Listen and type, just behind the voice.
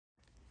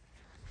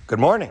Good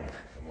morning.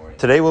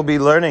 Today we'll be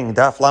learning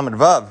Daf Lamed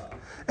Vav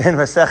in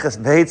Maseches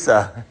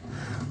Beitza.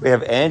 We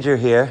have Andrew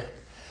here.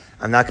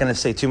 I'm not going to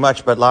say too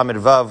much, but Lamed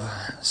Vav.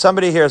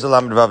 Somebody here is a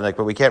Lamed Vavnik,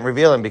 but we can't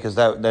reveal him because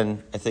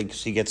then I think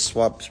he gets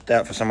swapped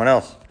out for someone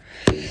else.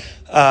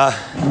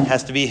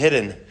 Has to be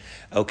hidden.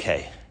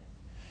 Okay.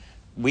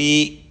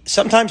 We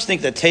sometimes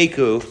think that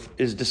Teku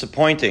is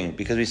disappointing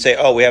because we say,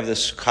 we have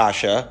this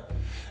kasha,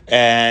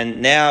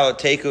 and now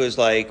Teku is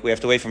like, we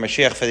have to wait for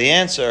Mashiach for the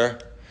answer,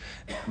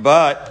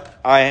 but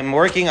I am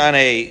working on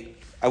I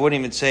wouldn't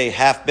even say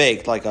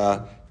half-baked, like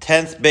a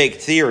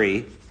 10th-baked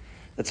theory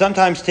that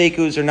sometimes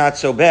tekus are not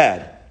so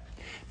bad.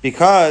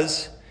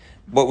 Because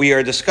what we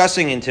are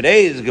discussing in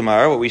today's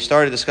Gemara, what we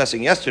started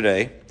discussing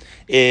yesterday,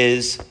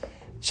 is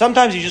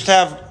sometimes you just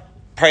have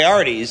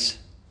priorities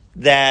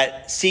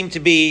that seem to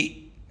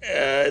be,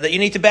 that you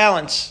need to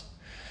balance.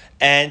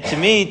 And to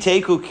me,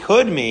 teku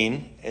could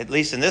mean, at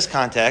least in this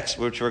context,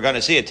 which we're going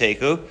to see at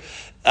teku,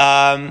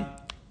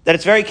 that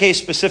it's very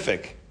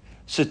case-specific.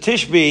 So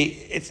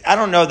Tishbi, I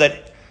don't know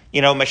that,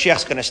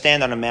 Mashiach's going to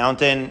stand on a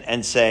mountain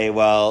and say,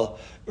 the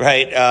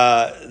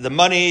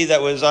money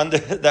that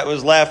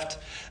was left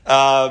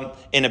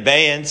in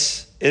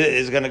abeyance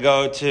is going to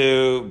go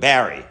to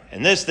Barry,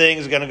 and this thing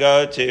is going to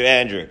go to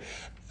Andrew.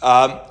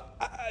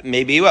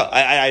 Maybe he will.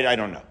 I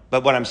don't know.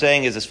 But what I'm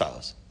saying is as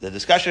follows. The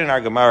discussion in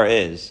our Gemara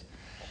is,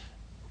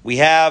 we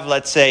have,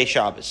 let's say,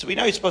 Shabbos. So we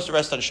know you're supposed to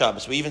rest on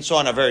Shabbos. We even saw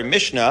in our very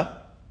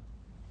Mishnah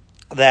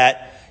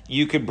that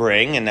you could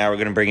bring, and now we're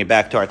going to bring it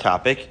back to our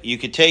topic, you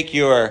could take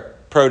your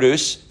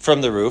produce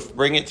from the roof,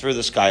 bring it through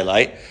the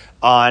skylight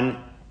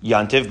on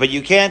Yontiv, but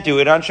you can't do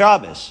it on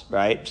Shabbos,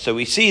 right? So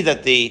we see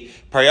that the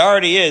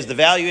priority is, the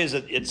value is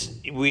that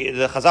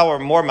the Chazal were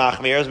more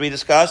machmir, as we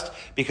discussed,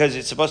 because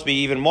it's supposed to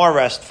be even more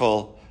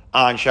restful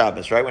on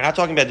Shabbos, right? We're not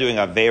talking about doing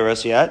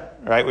Averos yet,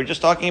 right? We're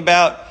just talking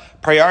about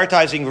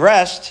prioritizing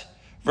rest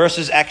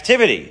versus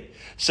activity.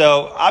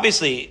 So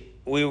obviously,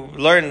 we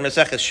learned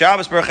Maseches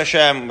Shabbos Baruch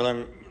Hashem, we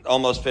learned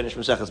almost finished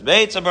Maseches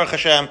Beitza Baruch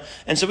Hashem,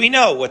 and so we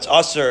know what's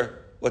usur,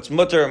 what's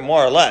mutter,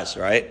 more or less,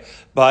 right?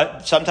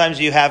 But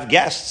sometimes you have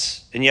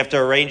guests, and you have to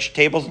arrange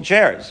tables and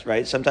chairs,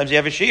 right? Sometimes you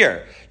have a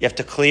shiur. You have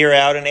to clear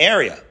out an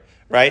area,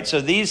 right?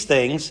 So these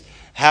things,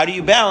 how do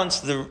you balance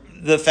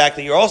the fact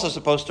that you're also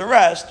supposed to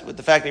rest with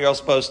the fact that you're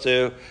also supposed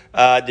to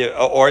do,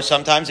 or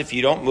sometimes if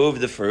you don't move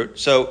the fruit.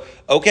 So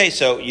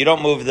you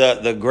don't move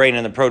the grain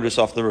and the produce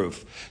off the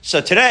roof. So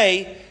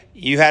today,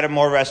 you had a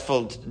more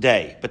restful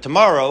day. But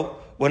tomorrow,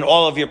 when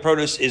all of your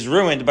produce is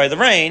ruined by the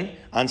rain,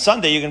 on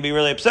Sunday you're going to be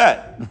really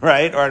upset,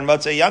 right? Or on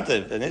Motzei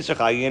Yantiv, and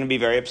Issachar, you're going to be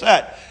very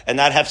upset. And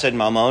that Hefsed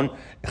Mammon,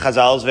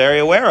 Chazal is very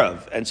aware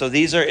of. And so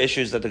these are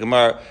issues that the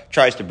Gemara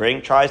tries to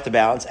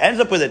balance, ends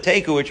up with a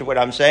teku, which what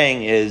I'm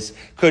saying is,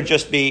 could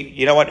just be,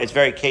 it's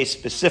very case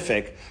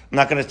specific. I'm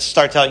not going to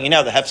start telling you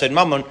now the Hefsed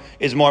Mammon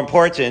is more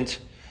important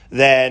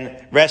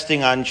than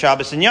resting on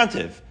Shabbos and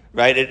Yantiv,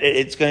 right?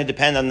 It's going to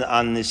depend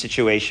on the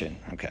situation.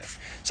 Okay.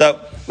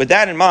 So, with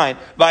that in mind,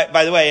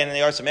 by the way, and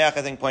the Or Sameach,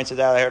 I think, points it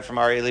out, I heard from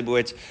Ari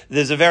Leibowitz,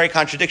 there's a very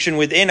contradiction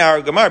within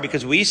our Gemara,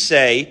 because we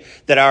say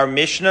that our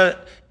Mishnah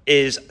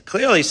is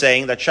clearly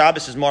saying that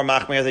Shabbos is more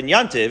machmir than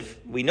Yantiv.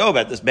 We know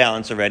about this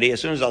balance already. As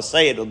soon as I'll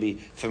say it, it'll be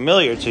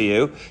familiar to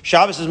you.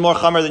 Shabbos is more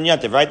chamer than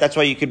Yantiv, right? That's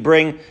why you could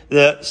bring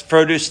the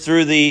produce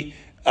through the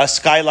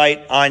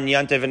skylight on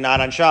Yantiv and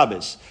not on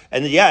Shabbos.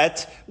 And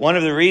yet, one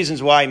of the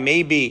reasons why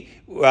maybe,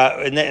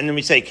 and then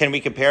we say, can we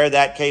compare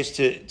that case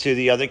to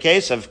the other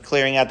case of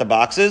clearing out the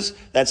boxes?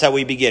 That's how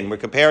we begin. We're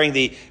comparing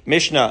the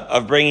Mishnah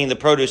of bringing the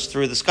produce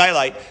through the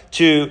skylight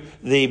to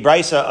the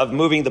Brisa of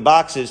moving the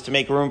boxes to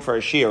make room for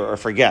a shiur or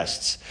for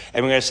guests.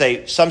 And we're going to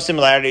say some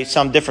similarities,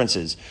 some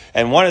differences.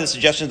 And one of the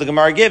suggestions the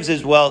Gemara gives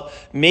is,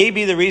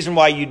 maybe the reason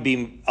why you'd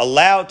be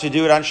allowed to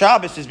do it on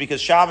Shabbos is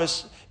because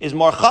Shabbos is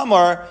more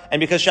chamor, and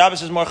because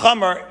Shabbos is more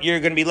chamor,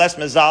 you're going to be less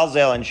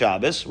mezalzel in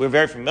Shabbos. We're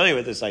very familiar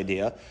with this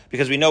idea,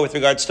 because we know with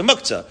regards to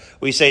muktzah.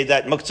 We say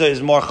that muktzah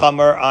is more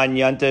chamor on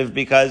Yantiv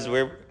because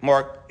we're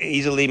more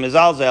easily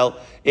mezalzel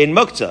in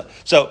muktzah.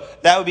 So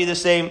that would be the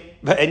same,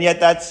 and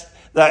yet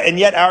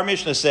our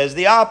Mishnah says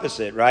the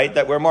opposite, right?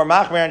 That we're more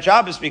machmer on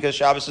Shabbos because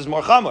Shabbos is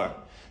more chamor.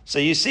 So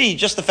you see,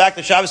 just the fact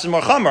that Shabbos is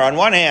more chamor, on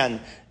one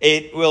hand,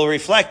 it will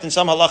reflect in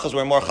some halachas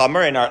we're more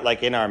chamor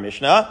in our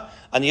Mishnah.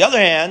 On the other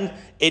hand,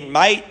 it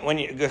might, when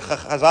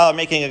Chazal are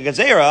making a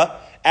gezerah,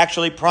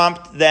 actually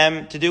prompt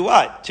them to do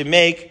what? To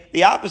make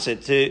the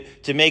opposite,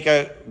 to make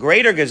a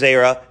greater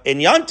gezerah in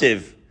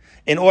Yontiv,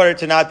 in order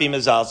to not be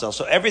mezalzel.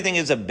 So everything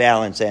is a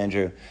balance,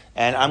 Andrew.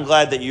 And I'm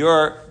glad that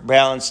your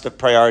balanced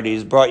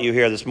priorities brought you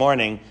here this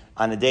morning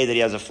on a day that he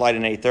has a flight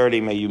at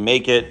 8:30. May you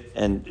make it,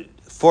 and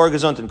for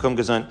Gesund and Kum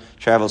Gesund,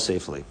 travel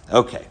safely.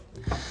 Okay.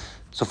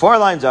 So 4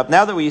 lines up.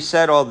 Now that we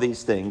said all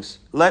these things,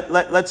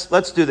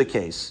 let's do the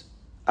case.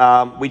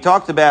 We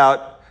talked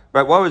about,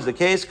 right, what was the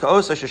case? Right?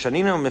 We said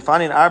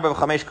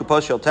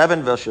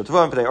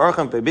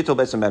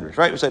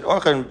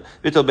orchan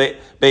bitul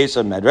beis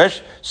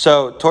medrash.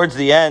 So towards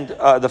the end,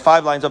 the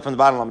 5 lines up from the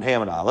bottom, Lamed Hey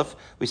Amud Aleph,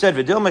 we said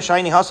vidil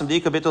mashayni hasam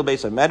dika bitul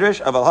beis medrash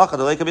aval hacha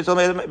deleka bitul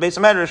beis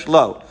medrash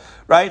lo.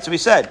 Right? So we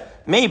said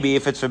maybe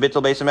if it's for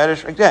bittul beis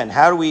hamedrash, again,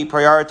 how do we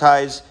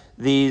prioritize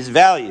these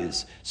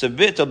values? So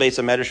bittul beis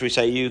hamedrash, we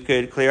say you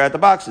could clear out the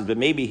boxes, but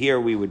maybe here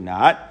we would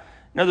not.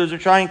 In other words, we're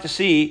trying to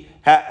see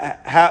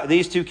how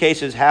these two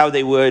cases, how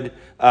they would,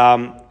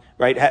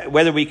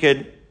 whether we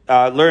could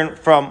learn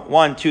from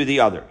one to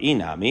the other.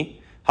 Inami.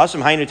 There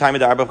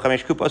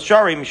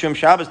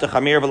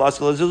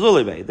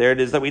it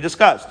is that we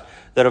discussed.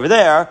 That over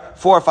there,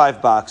 4 or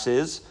 5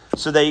 boxes,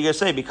 so that you're going to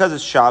say, because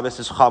it's Shabbos,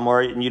 it's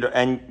Chamor,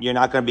 and you're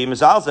not going to be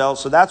Mezalzel,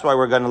 so that's why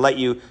we're going to let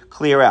you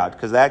clear out.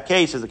 Because that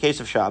case is the case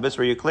of Shabbos,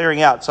 where you're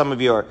clearing out some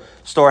of your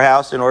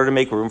storehouse in order to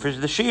make room for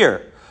the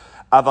shear.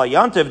 Aval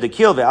Yantiv, the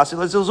Kil, Ve'asil,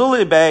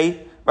 Zilzuli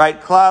Bay, right,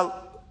 Klal,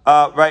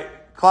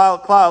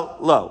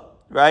 low,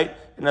 right?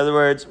 In other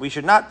words, we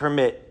should not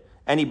permit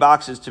any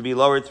boxes to be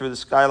lowered through the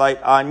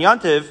skylight on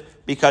Yantiv,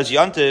 because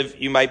Yantiv,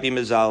 you might be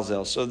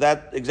Mezalzel. So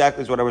that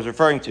exactly is what I was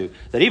referring to.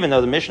 That even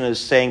though the Mishnah is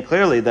saying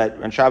clearly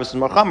that on Shabbos is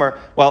more Chamer,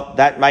 well,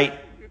 that might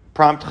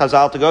prompt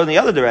Chazal to go in the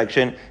other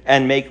direction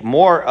and make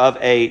more of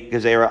a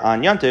Gezerah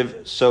on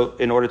Yantiv, so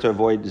in order to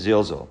avoid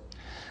Zilzul.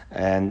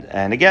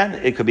 And again,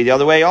 it could be the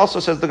other way also,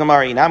 says the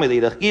Gemara, Inami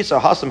Lidach Gisa,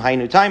 Hasam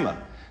Hainu Taima.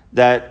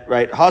 That,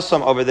 right,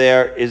 Hasam over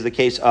there is the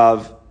case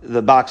of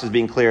the box is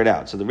being cleared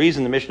out. So the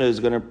reason the Mishnah is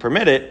going to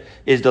permit it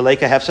is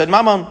Deleka Hefsed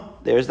Mammon.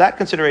 There's that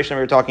consideration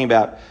we were talking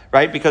about,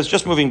 right? Because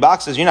just moving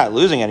boxes, you're not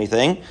losing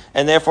anything,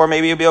 and therefore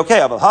maybe you'll be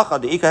okay.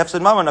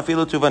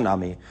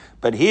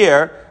 But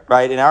here,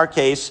 right, in our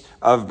case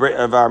of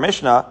our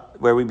Mishnah,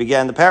 where we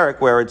began the parak,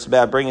 where it's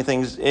about bringing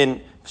things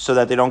in so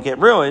that they don't get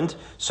ruined,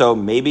 so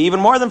maybe even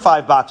more than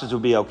 5 boxes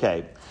would be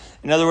okay.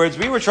 In other words,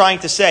 we were trying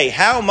to say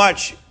how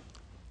much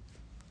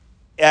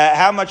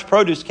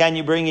produce can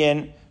you bring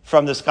in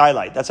from the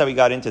skylight? That's how we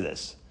got into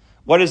this.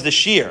 What is the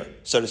shear,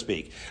 so to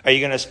speak? Are you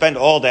going to spend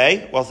all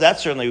day? Well,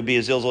 that certainly would be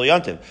a Zilzul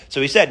Yontiv. So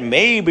we said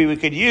maybe we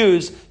could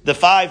use the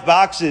 5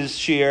 boxes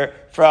shear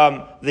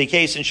from the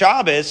case in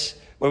Shabbos,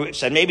 where we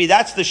said maybe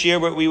that's the shear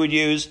what we would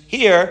use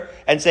here,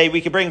 and say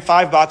we could bring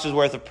 5 boxes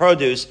worth of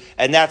produce,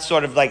 and that's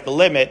sort of like the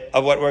limit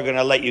of what we're going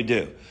to let you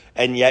do.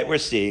 And yet we're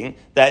seeing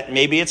that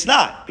maybe it's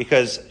not,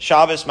 because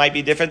Shabbos might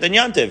be different than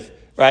Yontiv,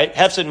 right?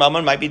 Hefsed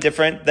Mammon might be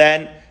different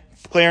than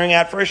clearing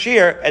out for a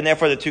shear, and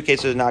therefore the two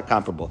cases are not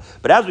comparable.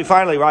 But as we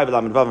finally arrive at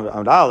Lamed Vav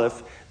and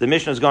Aleph,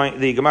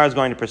 the Gemara is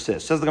going to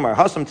persist. Says the Gemara,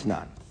 Hasam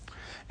Tanan.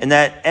 In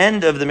that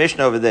end of the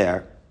Mishnah over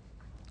there,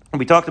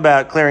 we talked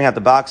about clearing out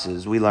the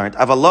boxes. We learned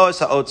Avalois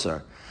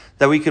ha'otzar,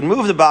 that we can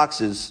move the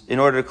boxes in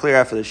order to clear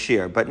out for the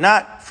shear, but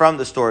not from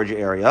the storage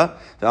area.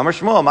 The Amar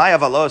Shmuel, my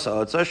Avalois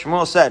ha'otzar.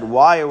 Shmuel said,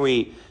 why are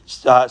we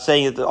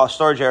saying that the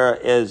storage area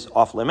is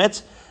off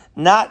limits?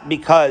 Not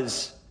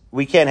because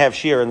we can't have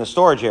shear in the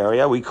storage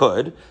area. We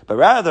could, but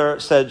rather,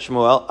 said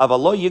Shmuel,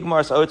 Avalo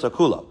yigmar sa'otza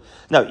kulo.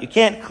 No, you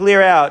can't clear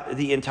out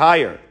the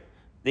entire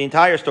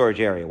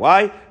storage area.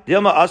 Why?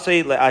 Dilma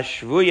asay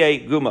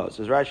le'ashvuye gumos.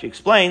 As Rashi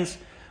explains,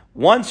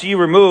 once you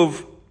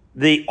remove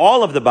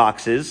all of the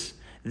boxes,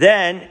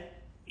 then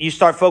you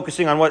start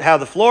focusing on how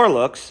the floor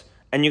looks,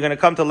 and you're going to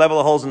come to level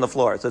the holes in the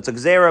floor. So it's a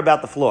gzera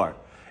about the floor.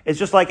 It's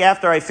just like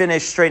after I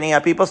finish straightening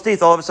out people's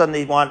teeth, all of a sudden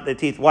they want their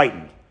teeth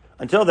whitened.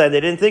 Until then, they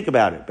didn't think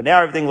about it. But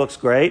now everything looks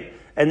great,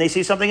 and they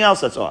see something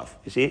else that's off.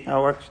 You see how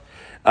it works?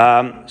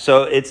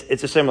 So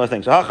it's a similar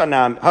thing. So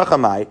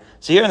hachamai.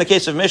 So here in the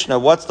case of Mishnah,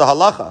 what's the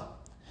halacha?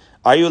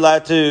 Are you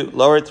allowed to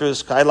lower it through the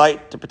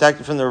skylight to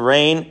protect it from the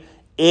rain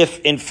if,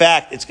 in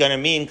fact, it's going to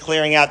mean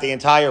clearing out the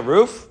entire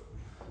roof?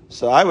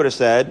 So I would have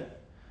said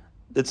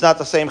it's not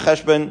the same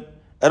cheshbon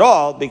at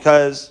all,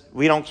 because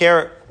we don't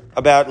care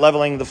about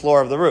leveling the floor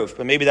of the roof.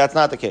 But maybe that's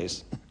not the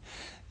case.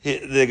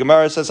 The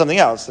Gemara says something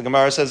else. The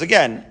Gemara says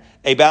again,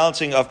 a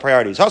balancing of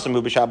priorities. Same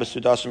cheshbon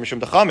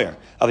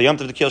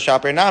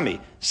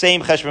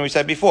we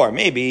said before.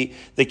 Maybe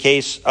the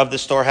case of the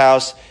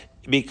storehouse,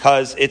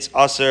 because it's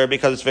usher,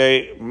 because it's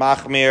very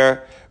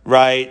machmir,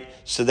 right?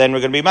 So then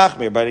we're going to be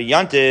machmir. But a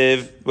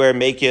yantiv, where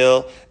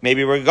mekil,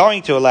 maybe we're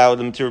going to allow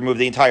them to remove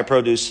the entire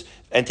produce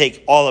and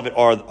take all of it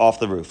off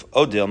the roof.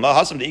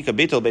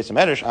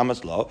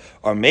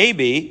 Or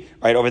maybe,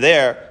 right over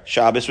there,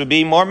 Shabbos would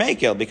be more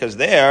mekil, because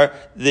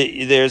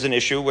there's an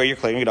issue where you're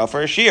clearing it off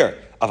for a shear.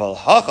 Aval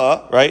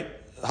hacha, right?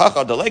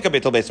 Hacha deleka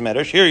bitul beis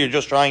hamedrash. Here you're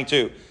just trying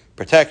to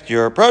protect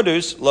your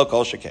produce, lo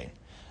kol shekain.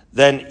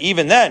 Then,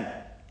 even then,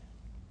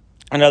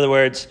 in other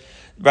words,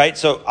 right?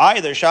 So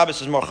either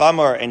Shabbos is more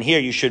chamor, and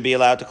here you should be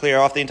allowed to clear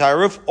off the entire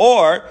roof,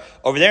 or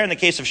over there in the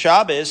case of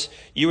Shabbos,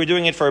 you were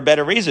doing it for a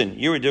better reason.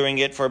 You were doing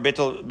it for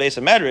bittul beis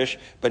hamedrash,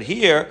 but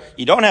here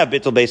you don't have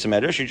bittul beis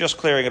hamedrash. You're just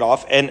clearing it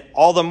off, and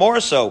all the more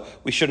so,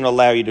 we shouldn't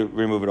allow you to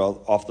remove it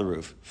all off the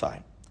roof.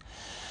 Fine.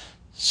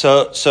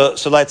 So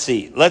let's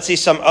see. Let's see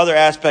some other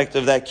aspect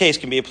of that case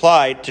can be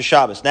applied to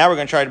Shabbos. Now we're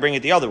going to try to bring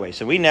it the other way.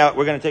 So we're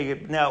going to take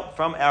it now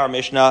from our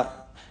Mishnah,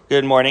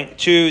 good morning,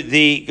 to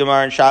the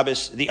Gemara and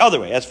Shabbos the other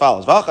way, as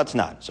follows.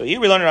 So here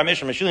we learn in our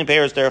Mishnah, Meshulim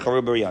Peiros Derech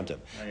Haruba Yantiv.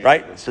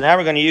 Right? So now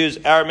we're going to use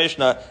our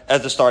Mishnah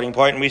as the starting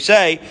point, and we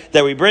say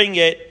that we bring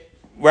it,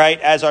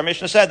 right, as our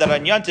Mishnah said, that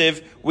on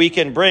Yantiv we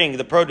can bring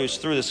the produce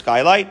through the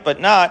skylight,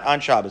 but not on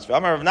Shabbos.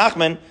 Amar Rav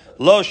Nachman,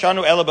 Lo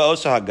shanu ela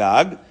ba'osa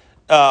hagag.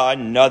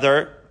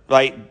 Another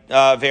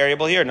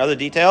variable here, another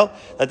detail,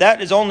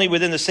 that is only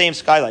within the same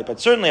skylight,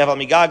 but certainly have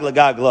migag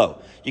lagag lo.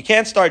 You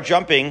can't start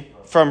jumping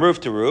from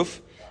roof to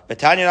roof. That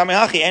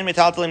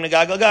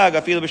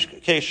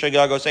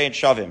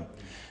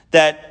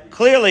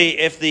clearly,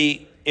 if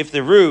the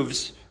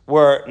roofs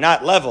were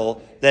not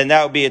level, then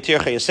that would be a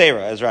tircha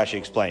yasera, as Rashi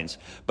explains.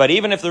 But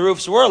even if the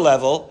roofs were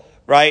level,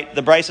 right,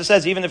 the Brisa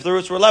says even if the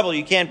roofs were level,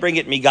 you can't bring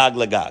it migag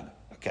lagag.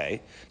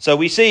 Okay, so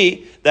we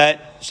see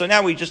that. So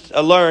now we just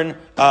learn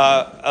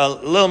a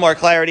little more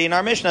clarity in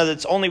our Mishnah that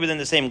it's only within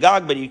the same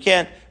gag, but you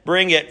can't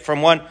bring it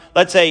from one.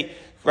 Let's say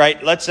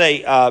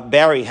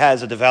Barry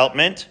has a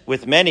development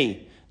with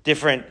many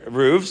different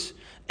roofs,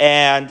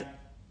 and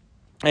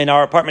in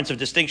our apartments of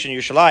distinction,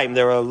 Yerushalayim,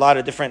 there are a lot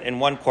of different in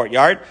one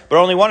courtyard, but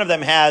only one of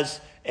them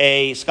has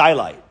a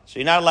skylight. So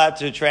you're not allowed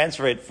to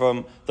transfer it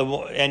from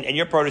and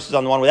your produce is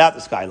on the one without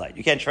the skylight.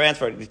 You can't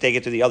transfer it to take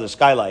it to the other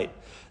skylight.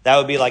 That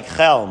would be like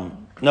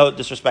Chelm. No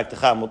disrespect to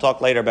Chelm. We'll talk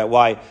later about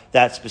why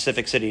that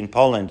specific city in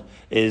Poland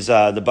is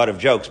the butt of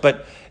jokes.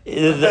 But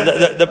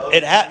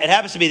it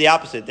happens to be the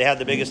opposite. They have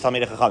the biggest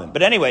Talmidei Chachamim.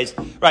 But anyways,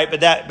 right? But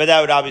that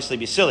would obviously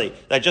be silly.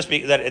 That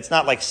it's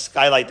not like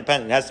skylight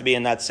dependent. It has to be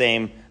in that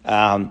same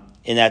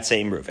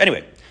roof.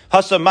 Anyway,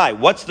 Hasamai.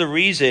 What's the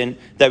reason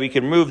that we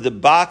can move the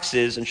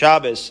boxes and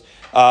Shabbos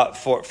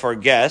for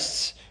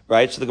guests?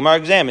 Right. So the Gemara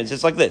examines.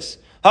 It's like this.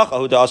 The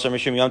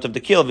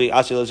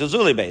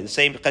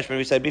same cheshbon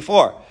we said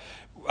before.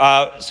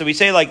 So we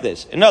say like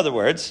this. In other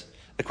words,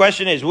 the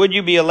question is, would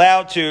you be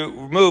allowed to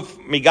move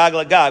migag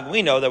lagag?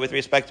 We know that with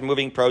respect to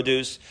moving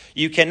produce,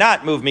 you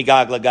cannot move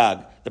migag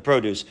lagag, the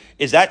produce.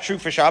 Is that true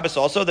for Shabbos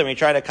also, that when you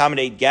try to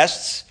accommodate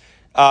guests,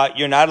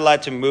 you're not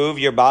allowed to move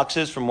your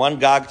boxes from one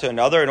gag to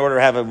another in order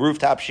to have a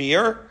rooftop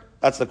shiur?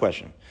 That's the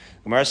question.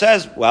 Gemara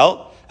says,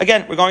 well,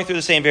 again, we're going through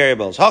the same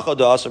variables. Maybe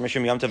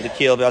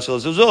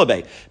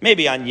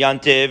on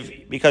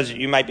Yantiv, because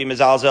you might be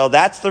mezalzel,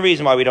 that's the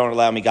reason why we don't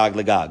allow migag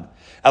lagag.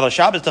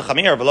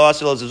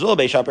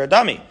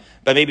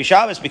 But maybe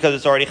Shabbos, because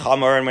it's already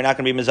chamor and we're not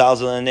going to be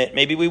mezalzel in it,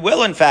 maybe we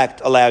will in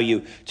fact allow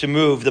you to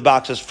move the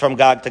boxes from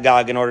gag to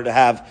gag in order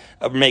to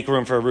make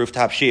room for a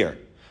rooftop shiur.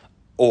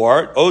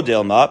 Or,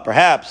 Odilma,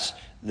 perhaps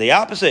the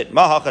opposite.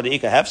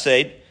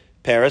 Hefsed,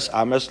 Paris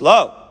Amos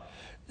Lo.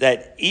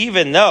 That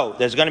even though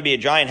there's going to be a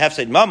giant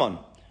hefsed mammon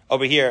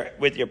over here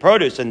with your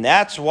produce, and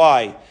that's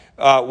why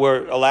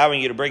we're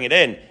allowing you to bring it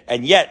in,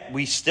 and yet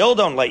we still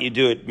don't let you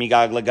do it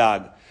migag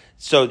lagag.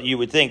 So you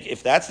would think,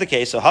 if that's the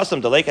case, so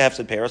hasam deleka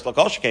hefsed Paris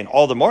lakol shekain,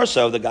 all the more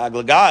so, the gag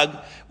lagag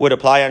would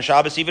apply on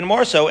Shabbos even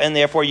more so, and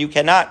therefore you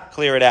cannot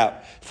clear it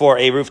out for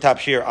a rooftop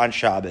shiur on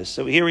Shabbos.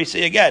 So here we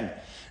see again,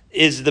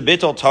 is the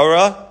bittul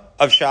Torah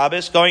of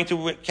Shabbos going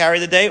to carry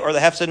the day, or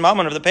the hefsed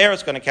mammon of the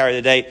Paris going to carry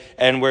the day,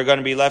 and we're going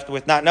to be left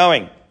with not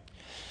knowing?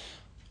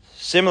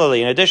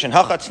 Similarly, in addition,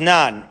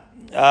 hachatznan,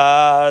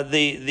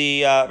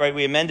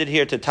 we amended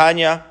here to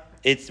Tanya.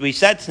 We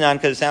said tznan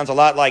because it sounds a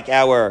lot like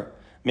our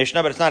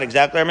Mishnah, but it's not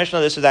exactly our Mishnah.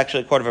 This is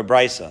actually a quote of a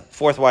Brisa.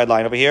 Fourth wide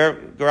line over here,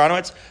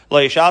 Geranowitz. Lo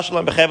yishal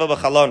shalom bechevel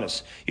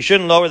b'chalonos. You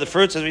shouldn't lower the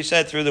fruits, as we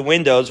said, through the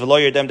windows. V'lo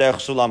yerdem derech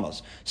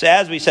sulamos. So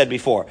as we said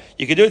before,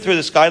 you can do it through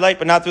the skylight,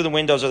 but not through the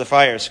windows or the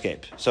fire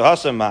escape. So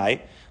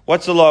hasamai,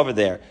 what's the law over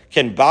there?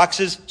 Can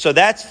boxes? So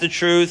that's the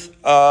truth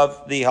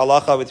of the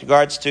halacha with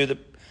regards to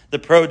the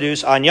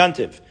produce on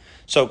Yantiv.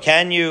 So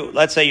can you,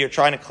 let's say you're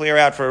trying to clear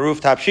out for a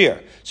rooftop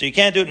shiur. So you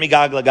can't do it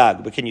migag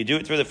lagag, but can you do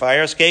it through the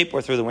fire escape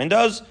or through the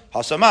windows?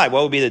 Hasamai,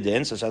 what would be the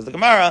din? So says the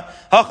Gemara,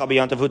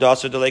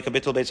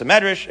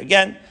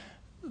 again,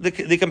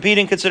 the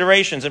competing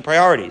considerations and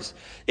priorities.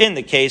 In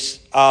the case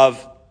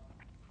of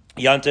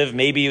Yantiv,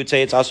 maybe you'd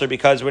say it's also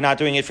because we're not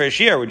doing it for a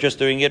shiur, we're just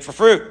doing it for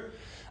fruit.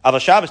 So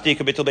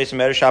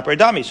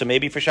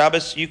maybe for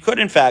Shabbos, you could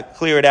in fact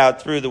clear it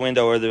out through the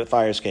window or the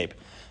fire escape.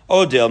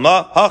 Maybe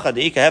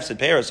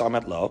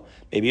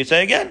you'd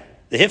say again,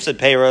 the hifsed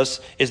peiros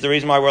is the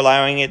reason why we're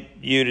allowing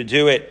you to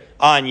do it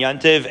on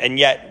Yantiv, and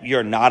yet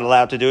you're not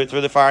allowed to do it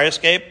through the fire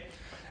escape.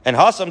 And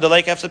hasam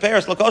delek hifsed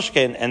peiros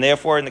lakoshkin, and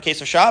therefore in the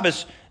case of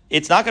Shabbos,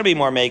 it's not going to be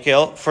more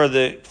mekil for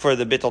the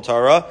bittul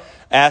Torah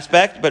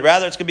aspect, but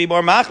rather it's going to be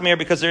more machmir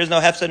because there is no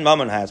hefsed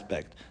mammon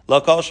aspect.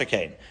 Lokol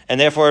shekain. And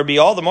therefore it'd be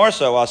all the more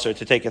so also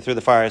to take it through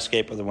the fire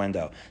escape or the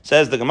window.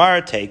 Says the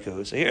Gemara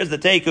Teiku. So here's the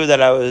Teiku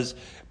that I was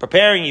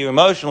preparing you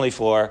emotionally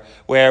for,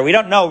 where we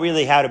don't know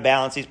really how to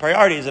balance these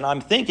priorities, and I'm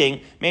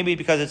thinking, maybe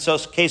because it's so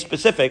case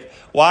specific,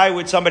 why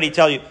would somebody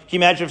tell you, can you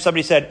imagine if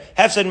somebody said,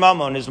 Hefsed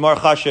Mammon is more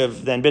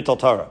chashiv than Bittul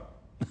Torah?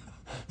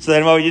 So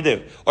then what would you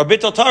do? Or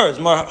Bittul Torah is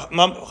more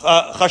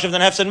chashiv than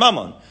Hefsed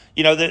Mammon.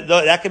 You know,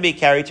 that could be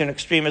carried to an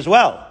extreme as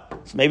well.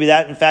 So maybe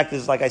that, in fact,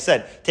 is, like I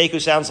said,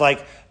 Teiku sounds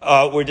like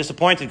we're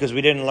disappointed because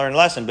we didn't learn a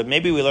lesson, but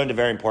maybe we learned a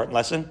very important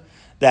lesson,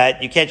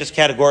 that you can't just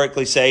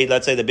categorically say,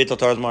 let's say the Bittul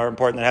Torah is more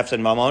important than Hefsed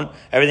Mammon.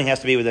 Everything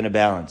has to be within a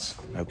balance.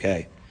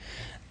 Okay.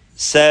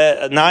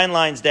 9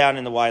 lines down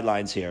in the wide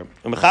lines here.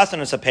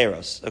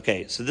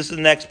 Okay, so this is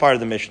the next part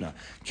of the Mishnah.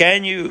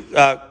 Can you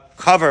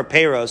cover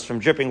peiros from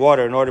dripping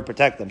water in order to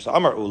protect them? So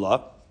Amar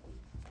Ula.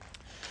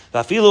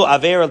 Vafilu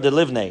aver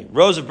delivne.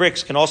 Rows of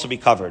bricks can also be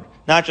covered,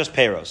 not just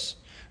peros.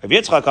 Rav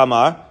Yitzchak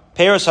Amar,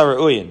 peros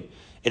haruyin.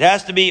 It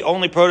has to be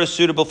only produce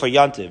suitable for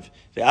yantiv.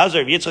 Ve'azar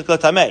Rav Yitzchak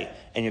latameh.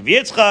 And Rav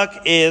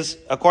Yitzchak is,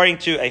 according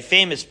to a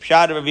famous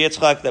pshat of Rav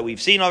Yitzchak that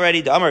we've seen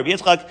already, the Amar Rav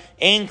Yitzchak,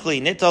 ein kli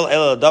nital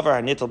el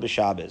davar hanital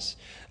b'Shabbos.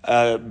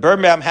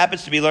 Birnbaum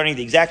happens to be learning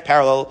the exact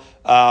parallel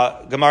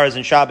Gemaras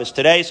in Shabbos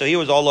today, so he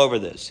was all over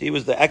this. He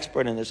was the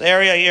expert in this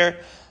area here.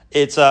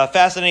 It's a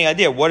fascinating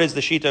idea. What is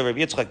the Shita of Rav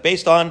Yitzchak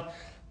based on?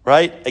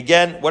 Right?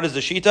 Again, what is the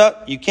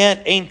Shita? You can't,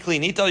 ein kli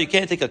nital, you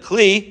can't take a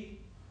kli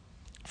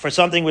for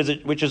something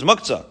which is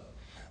muktzah.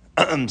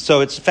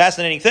 So it's a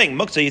fascinating thing.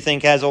 Muktzah, you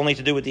think, has only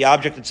to do with the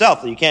object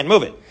itself, that you can't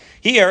move it.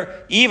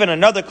 Here, even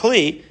another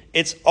kli,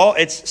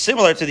 it's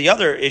similar to the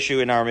other issue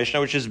in our Mishnah,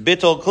 which is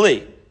bittul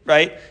kli,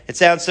 right? It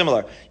sounds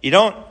similar. You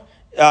don't,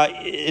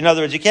 in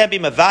other words, you can't be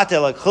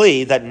mevatel a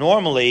kli that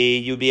normally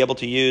you'd be able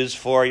to use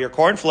for your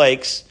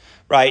cornflakes,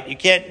 right? You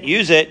can't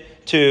use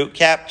it to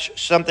catch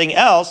something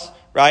else,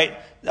 right?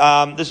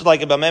 This is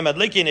like a Bameh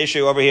Madlikian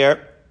issue over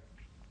here,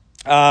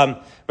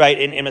 right?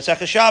 In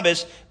Masechah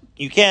Shabbos,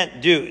 you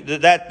can't do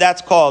that.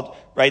 That's called,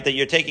 right, that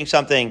you're taking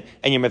something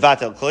and you're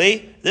mevatel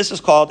kli. This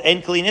is called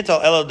en kli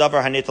nital elo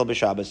davar hanital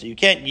b'Shabbos. You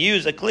can't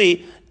use a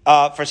kli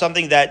for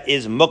something that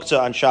is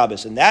muktzah on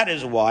Shabbos, and that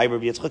is why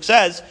Rabbi Yitzchak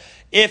says,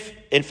 if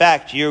in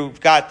fact you've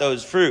got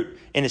those fruit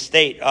in a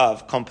state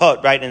of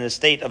kompot, right, in a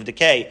state of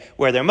decay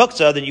where they're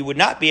muktzah, then you would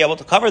not be able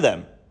to cover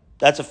them.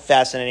 That's a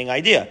fascinating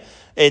idea.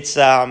 It's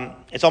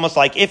almost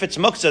like if it's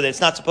muktzah, then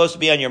it's not supposed to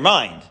be on your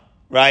mind,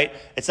 right?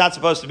 It's not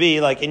supposed to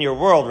be like in your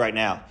world right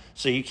now.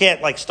 So you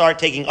can't like start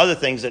taking other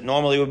things that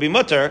normally would be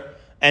mutter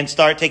and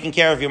start taking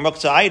care of your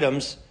muktzah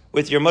items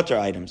with your mutter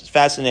items. It's a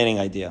fascinating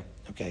idea.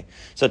 Okay.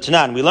 So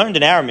Tanan, we learned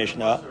in our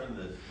Mishnah,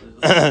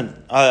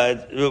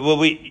 well,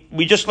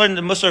 we just learned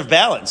the Musar of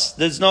balance.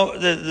 There's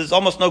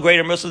almost no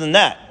greater Musar than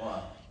that.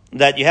 Wow.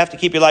 That you have to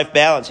keep your life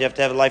balanced. You have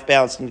to have a life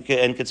balance and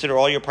consider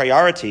all your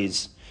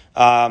priorities.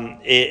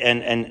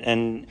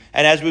 And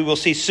as we will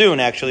see soon,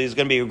 actually, there's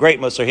going to be a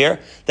great Musar here,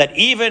 that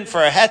even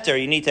for a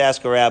heter, you need to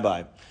ask a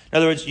rabbi. In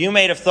other words, you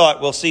may have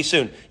thought, we'll see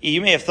soon, you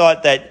may have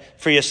thought that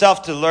for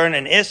yourself to learn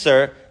an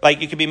Isser,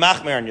 like you could be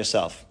machmer on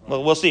yourself.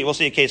 Well, we'll see. We'll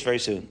see a case very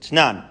soon.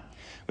 Tnan.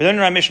 We learned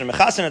in our Mishnah,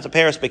 mechasen it's a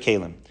peros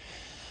bekalim.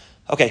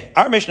 Okay,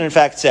 our Mishnah in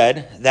fact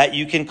said that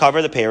you can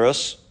cover the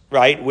peros,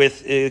 right,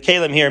 with,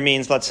 kalim here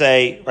means, let's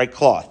say, right,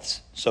 cloths.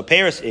 So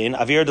peros in,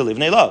 avir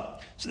delivnei lo.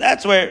 So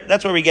that's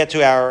where we get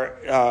to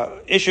our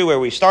issue where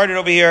we started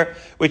over here,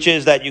 which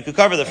is that you could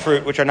cover the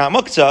fruit which are not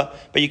muktzah,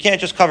 but you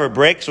can't just cover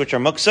bricks which are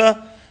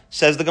muktzah.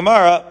 Says the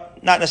Gemara,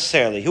 not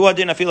necessarily.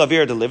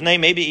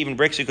 Maybe even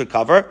bricks you could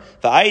cover.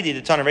 And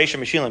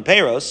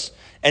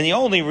the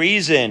only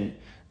reason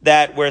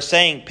that we're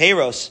saying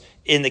peros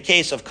in the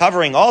case of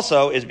covering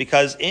also is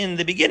because in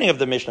the beginning of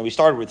the Mishnah we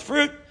started with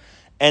fruit,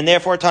 and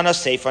therefore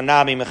tanas seifa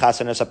nami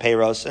mechasenes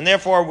peros, and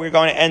therefore we're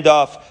going to end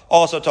off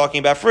also talking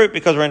about fruit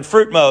because we're in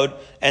fruit mode,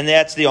 and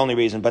that's the only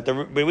reason. But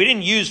we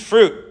didn't use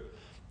fruit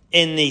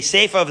in the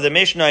seifa of the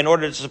Mishnah in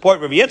order to support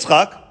Rabbi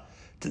Yitzchak,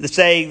 to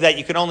say that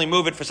you can only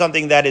move it for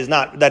something that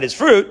is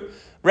fruit.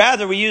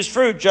 Rather, we use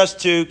fruit just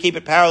to keep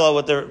it parallel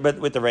with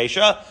the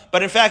Reisha.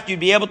 But in fact, you'd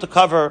be able to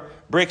cover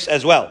bricks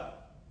as well.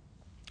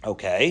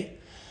 Okay.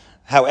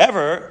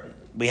 However,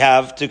 we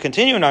have to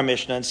continue in our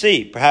Mishnah and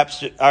see.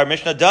 Perhaps our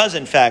Mishnah does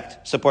in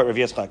fact support Rav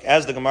Yitzchak,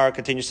 as the Gemara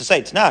continues to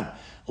say. T'nan.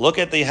 Look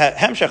at the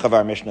hemshech of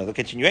our Mishnah, the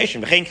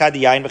continuation. Right? The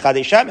kadi yain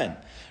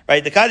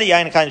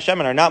and kadi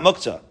shemen are not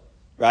muktzah.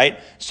 Right?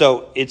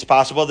 So it's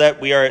possible that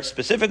we are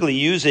specifically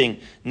using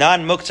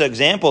non-muktzah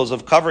examples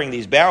of covering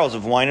these barrels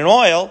of wine and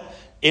oil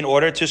in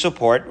order to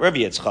support Rav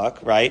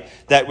Yitzchak, right?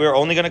 That we're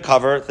only going to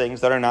cover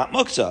things that are not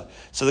muktzah.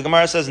 So the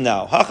Gemara says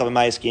no.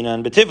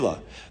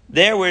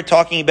 There we're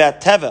talking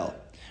about tevel,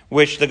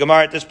 which the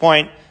Gemara at this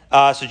point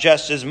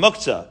suggests is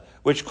muktzah,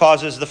 which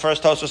causes the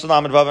first Tosfos and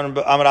Amud Vav and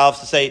Amud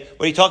Aleph to say,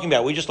 what are you talking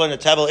about? We just learned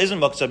that tevel isn't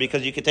muktzah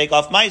because you could take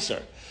off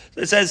meiser. So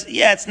it says,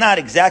 yeah, it's not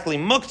exactly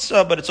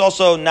muktzah, but it's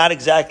also not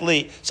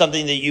exactly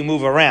something that you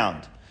move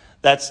around.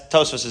 That's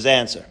Tosfos'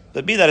 answer.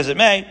 But be that as it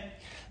may,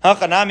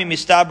 hachanami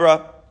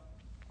mistabra,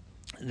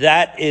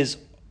 that is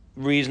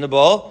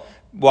reasonable.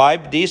 Why?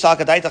 Because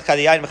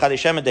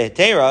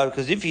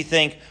if you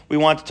think we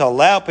wanted to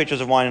allow pitchers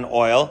of wine and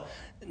oil,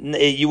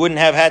 you wouldn't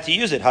have had to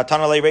use it.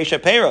 Hatanale reisha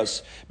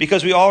peros,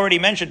 because we already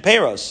mentioned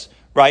peros,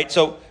 right?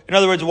 So, in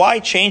other words, why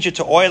change it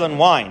to oil and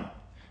wine?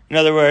 In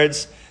other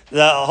words,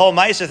 the whole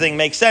Meiser thing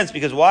makes sense,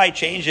 because why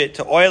change it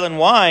to oil and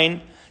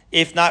wine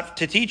if not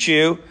to teach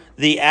you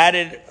the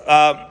added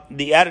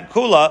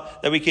kula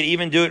that we could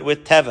even do it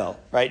with tevel,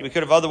 right? We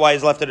could have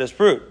otherwise left it as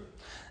fruit.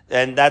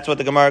 And that's what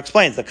the Gemara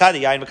explains. The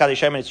kadi yain v'kadi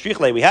shemen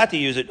tzrichle, we had to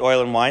use it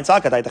oil and wine.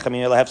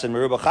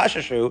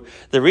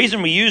 The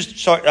reason we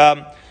used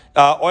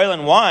oil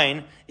and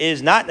wine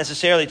is not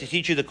necessarily to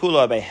teach you the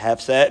kula by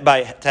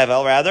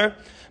tevel rather,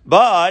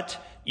 but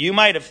you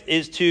might have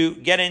is to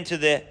get into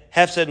the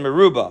hefsed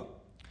meruba.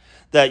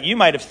 that you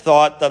might have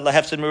thought that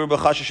lehefsid meruba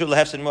chashashu,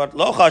 lehefsid muad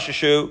lo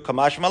chashashu,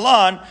 kamash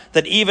malan,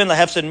 that even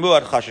lehefsid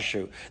muad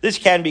chashashu. This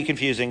can be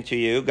confusing to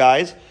you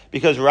guys,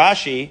 because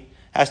Rashi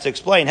has to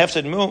explain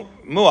hefsid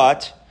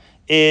muat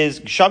is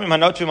gshamim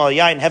hanotvim al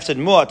yain hefsid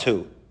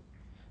muatu,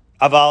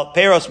 aval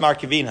peros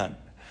markivinhan.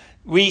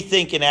 We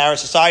think in our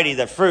society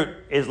that fruit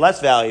is less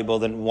valuable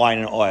than wine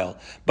and oil.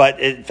 But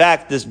in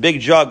fact, this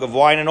big jug of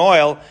wine and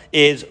oil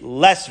is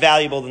less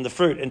valuable than the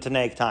fruit in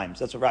Tanaic times.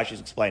 That's what Rashi is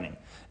explaining.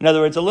 In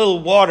other words, a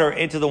little water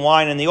into the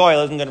wine and the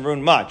oil isn't going to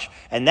ruin much.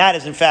 And that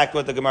is in fact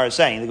what the Gemara is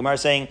saying. The Gemara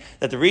is saying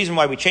that the reason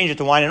why we change it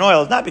to wine and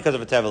oil is not because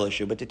of a tevel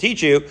issue, but to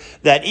teach you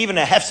that even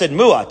a hefsed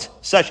muat,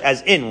 such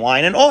as in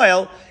wine and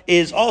oil,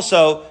 is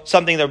also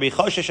something that will be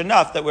choshesh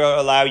enough that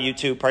will allow you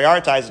to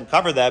prioritize and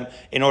cover them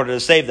in order to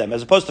save them.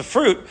 As opposed to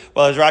fruit,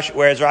 whereas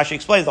Rashi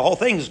explains, the whole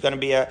thing is going to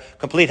be a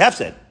complete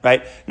hefsed,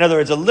 right? In other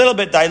words, a little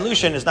bit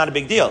dilution is not a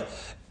big deal.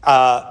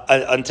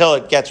 Until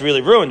it gets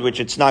really ruined, which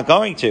it's not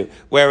going to.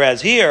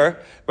 Whereas here,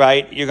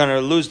 right, you're going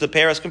to lose the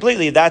paris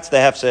completely. That's the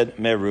hefsed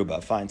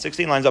meruba. Fine.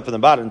 16 lines up in the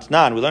bottom. It's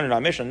non. We learned in our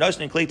mission.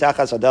 Nosnin kli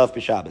tachas adelf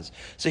b'Shabbos.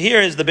 So here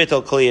is the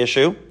bittul kli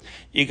issue.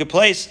 You could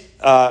place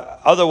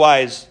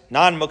otherwise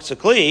non-muktzah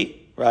kli,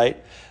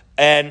 right,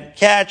 and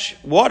catch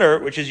water,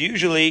 which is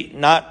usually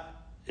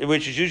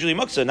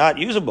muktzah, not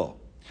usable.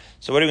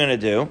 So what are we going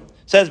to do?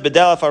 It says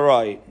bedelaf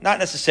aroi. Not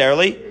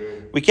necessarily.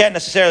 We can't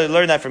necessarily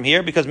learn that from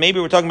here because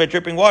maybe we're talking about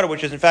dripping water,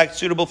 which is in fact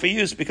suitable for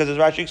use because, as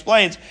Rashi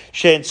explains,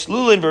 shein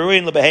slulin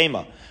v'ruin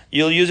lebehema.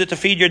 You'll use it to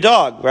feed your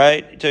dog,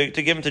 right? To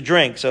give him to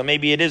drink. So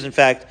maybe it is in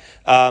fact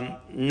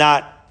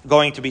not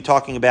going to be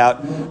talking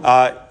about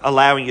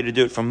allowing you to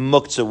do it from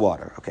muktzah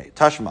water. Okay,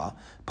 tashma.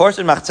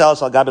 Porson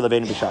machzelas al gabi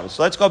levein b'Shabbos.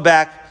 So let's go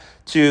back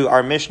to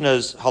our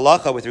Mishnah's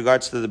halacha with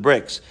regards to the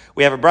bricks.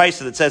 We have a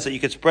brisa that says that you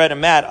could spread a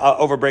mat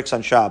over bricks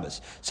on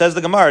Shabbos. Says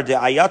the Gemara, de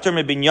ayater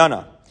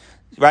mebinyana.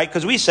 Right?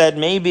 Because we said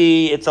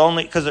maybe it's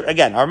only, because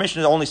again, our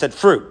Mishnah only said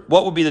fruit.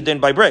 What would be the din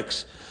by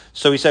bricks?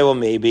 So we say, well,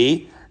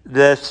 maybe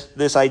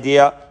this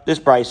idea, this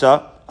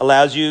brisa,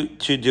 allows you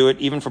to do it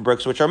even for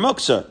bricks which are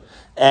muktzah.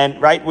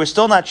 And, right, we're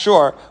still not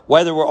sure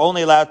whether we're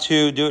only allowed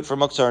to do it for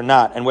muktzah or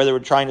not, and whether we're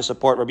trying to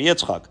support Rabbi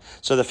Yitzchak.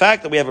 So the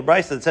fact that we have a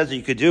brisa that says that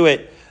you could do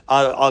it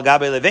al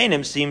gabe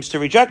levenim seems to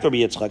reject Rabbi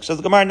Yitzchak. So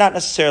the Gemara, not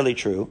necessarily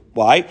true.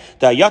 Why?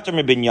 The yater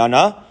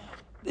mibinyana,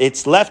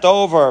 it's left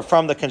over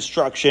from the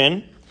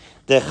construction,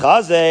 the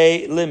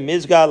chaze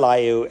limizga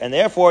layu, and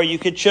therefore you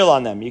could chill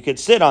on them, you could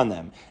sit on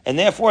them, and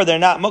therefore they're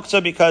not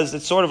muktzah because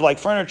it's sort of like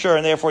furniture,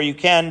 and therefore you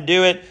can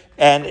do it,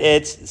 and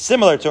it's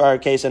similar to our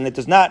case, and it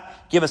does not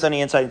give us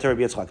any insight into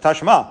Rabbi Yitzchak.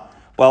 Tashma.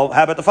 Well,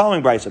 how about the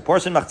following brisa?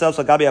 Porson machzel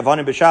sagabi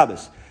avonim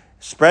b'Shabbos,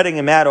 spreading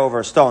a mat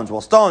over stones.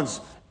 Well, stones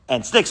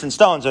and sticks and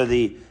stones are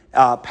the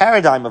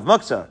paradigm of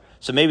muktzah,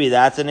 so maybe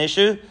that's an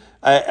issue.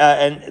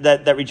 And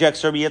that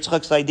rejects Rabbi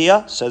Yitzchak's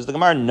idea? Says the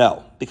Gemara,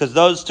 no. Because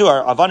those two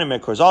are avanim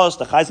mekurzalos,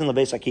 the chayzin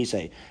lebeis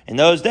hakisei. In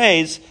those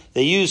days,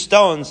 they used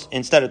stones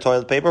instead of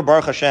toilet paper.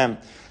 Baruch Hashem,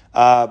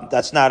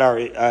 that's not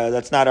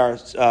our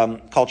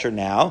culture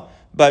now.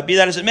 But be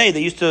that as it may,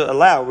 they used to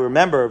allow,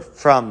 remember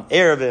from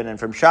Erevin and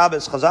from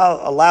Shabbos,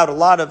 Chazal allowed a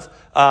lot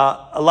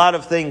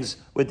of things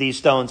with these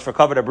stones for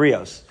covered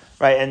abrios.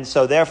 Right? And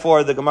so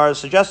therefore the Gemara is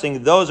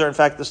suggesting those are in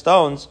fact the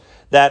stones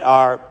that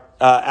are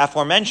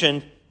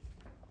aforementioned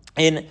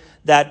in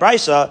that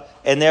brisa,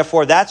 and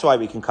therefore that's why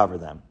we can cover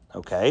them.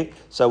 Okay,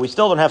 so we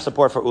still don't have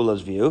support for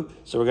Ula's view,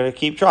 so we're going to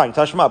keep trying.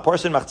 Tashma,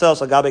 porson machzel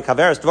sagabe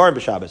kaveres dvarim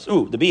b'Shabbos.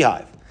 Ooh, the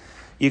beehive.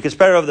 You can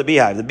spread it over the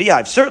beehive. The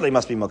beehive certainly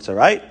must be muktzah,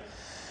 right?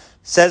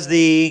 Says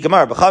the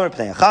Gemara, b'chamer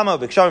pnei chama,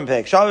 b'kshamim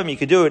pnei kshavim. You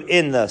could do it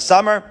in the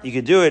summer. You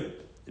could do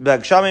it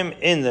b'kshamim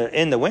in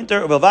the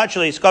winter.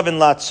 Ubavachli skavin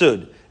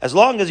latsud. As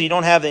long as you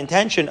don't have the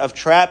intention of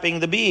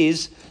trapping the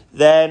bees,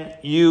 then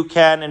you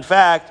can in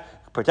fact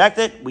protect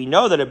it. We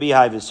know that a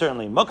beehive is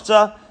certainly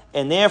muktzah,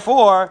 and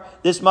therefore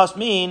this must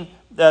mean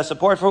the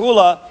support for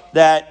Ula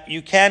that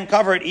you can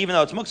cover it even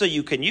though it's muktzah.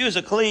 You can use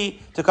a kli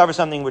to cover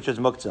something which is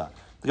muktzah.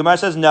 The Gemara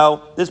says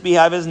no, this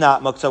beehive is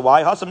not muktzah.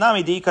 Why? Hasam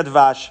nami di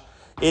kadvash.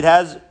 It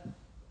has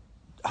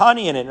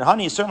honey in it, and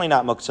honey is certainly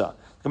not muktzah.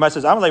 The Gemara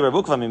says Amalei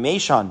Rabukva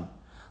Meishan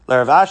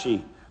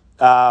Leravashi.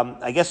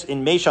 I guess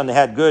in Meishan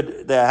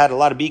they had a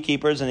lot of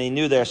beekeepers and they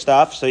knew their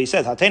stuff. So he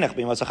says, "Hatenach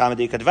b'Yimosachama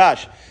di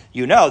kadvash."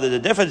 You know that the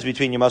difference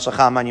between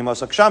Yimosachama and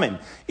Yimosach Shamim.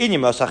 In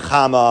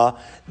Yimosachama,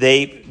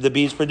 the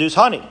bees produce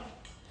honey,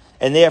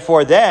 and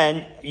therefore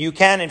then you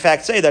can in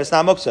fact say that it's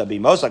not muktzah.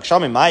 B'Yimosach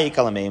Shamim ma'i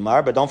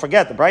kalameimar, but don't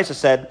forget the Brisa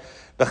said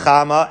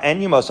b'chama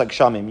and Yimosach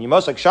Shamim.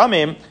 Yimosach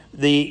Shamim,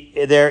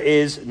 there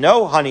is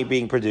no honey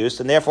being produced,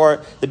 and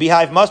therefore the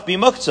beehive must be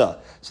muktzah.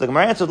 So the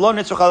Gemara answered, "Lo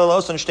nitzur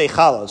chalalos and shtei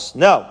chalos."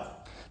 No.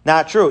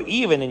 Not true.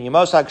 Even in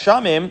Yimosach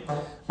Shamim,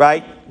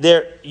 right,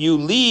 there you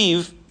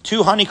leave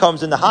 2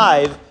 honeycombs in the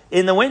hive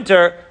in the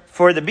winter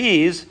for the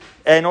bees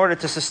in order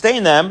to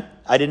sustain them.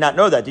 I did not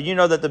know that. Did you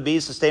know that the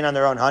bees sustain on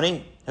their own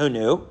honey? Who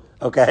knew?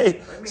 Okay.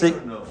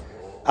 So,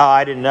 Oh,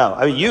 I didn't know.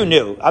 I mean, you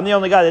knew. I'm the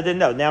only guy that didn't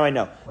know. Now I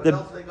know. What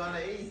else are they going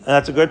to eat?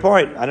 That's a good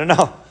point. I don't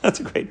know. That's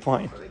a great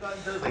point. What are they going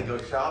to do? They go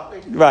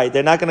shopping? Right.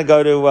 They're not going to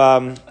go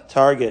to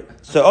Target.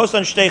 So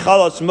Osan Shtei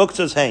Chalos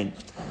Muktzas Hain.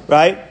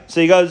 Right?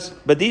 So he goes,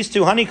 but these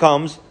two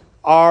honeycombs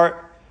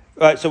are...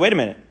 so wait a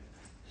minute.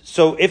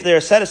 So if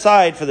they're set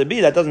aside for the bee,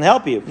 that doesn't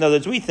help you. In other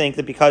words, we think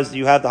that because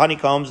you have the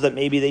honeycombs that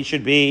maybe they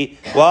should be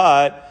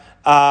what?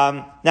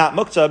 Not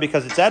muktzah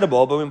because it's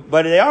edible,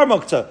 but they are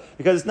muktzah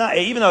because it's not.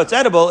 Even though it's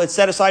edible, it's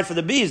set aside for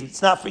the bees.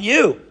 It's not for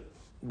you,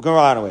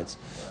 Goranowitz.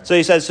 So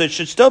he says, so it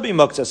should still be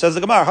muktzah. Says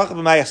the Gemara,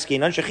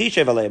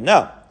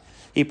 no,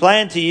 he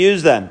planned to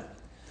use them,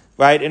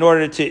 right? In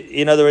order to,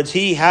 in other words,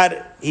 he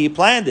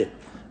planned it,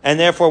 and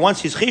therefore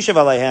once he's chishev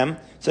aleihem,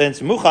 so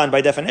it's muchan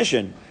by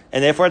definition,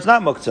 and therefore it's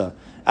not muktzah.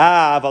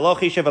 V'lo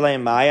chishev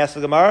aleihem ma, asks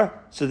the Gemara.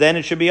 So then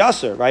it should be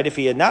aser, right? If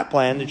he had not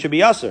planned, it should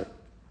be aser.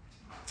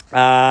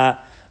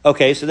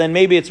 Okay, so then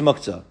maybe it's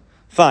muktzah.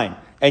 Fine.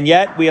 And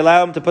yet, we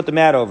allow him to put the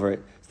mat over it.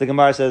 So the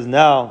Gemara says,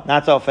 no,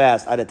 not so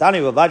fast.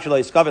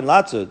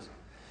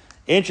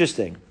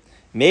 Interesting.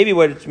 Maybe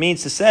what it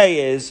means to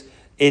say is,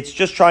 it's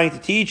just trying to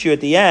teach you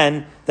at the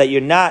end that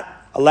you're not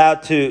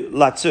allowed to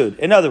latzud.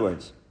 In other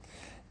words,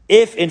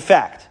 if in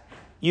fact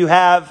you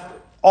have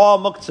all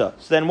muktzah,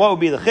 so then what would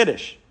be the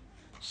chiddush?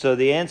 So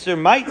the answer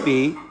might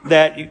be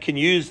that you can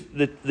use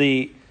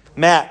the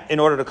mat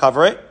in order to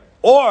cover it,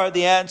 or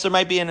the answer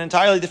might be an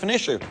entirely different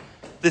issue.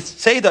 This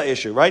Seder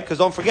issue, right? Because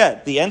don't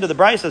forget, the end of the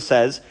Brisa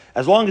says,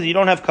 as long as you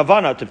don't have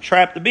kavanah to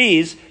trap the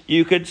bees,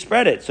 you could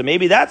spread it. So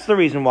maybe that's the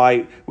reason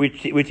why we're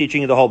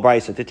teaching you the whole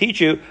Brisa, to teach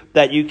you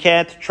that you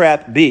can't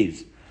trap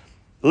bees.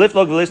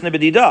 Liflog v'lisna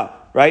b'dida,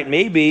 right?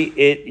 Maybe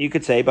you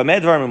could say, in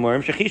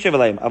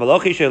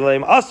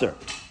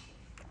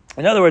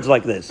other words,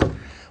 like this.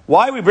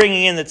 Why are we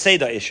bringing in the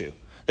Tzeda issue?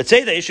 The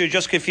Tzeda issue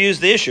just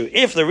confused the issue.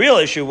 If the real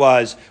issue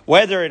was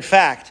whether, in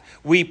fact,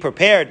 we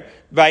prepared,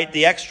 right,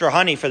 the extra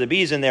honey for the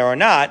bees in there or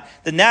not,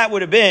 then that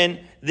would have been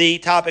the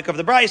topic of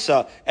the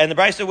Brisa, and the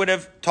Brisa would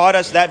have taught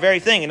us that very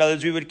thing. In other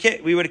words, we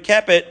would have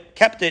kept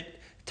it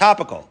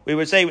topical. We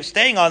would say,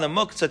 staying on the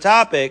muktzah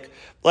topic,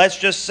 let's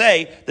just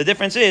say the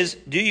difference is,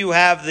 do you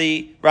have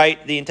the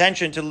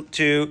intention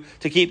to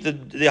keep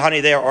the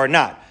honey there or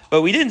not?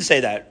 But we didn't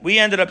say that. We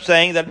ended up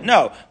saying that,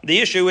 no, the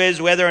issue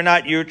is whether or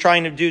not you're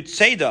trying to do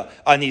tzeda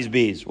on these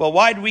bees. Well,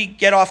 why did we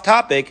get off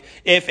topic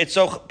if it's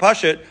so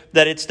pashut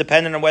that it's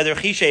dependent on whether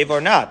chishev or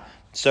not?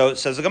 So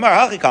says the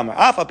Gemara,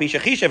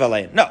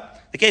 no,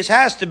 the case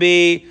has to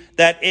be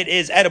that it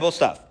is edible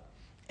stuff.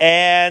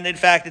 And in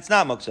fact, it's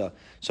not muktzah.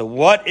 So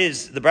what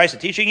is the Brisa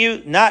teaching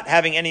you? Not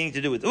having anything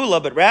to do with ula,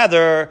 but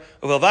rather,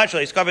 Rashi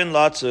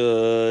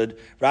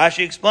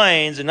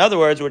explains, in other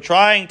words, we're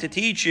trying to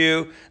teach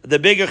you the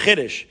bigger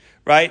chiddush,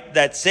 right?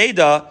 That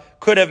Seder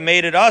could have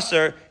made it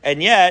aser,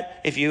 and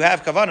yet, if you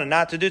have kavanah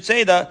not to do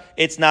Seder,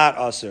 it's not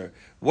aser.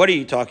 What are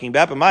you talking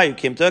about? Well,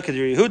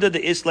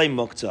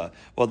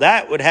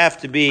 that would have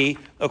to be,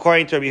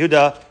 according to Rabbi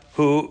Yehuda,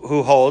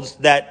 who holds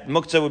that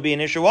muktzah would be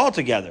an issue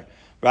altogether,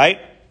 right?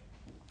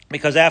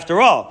 Because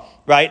after all,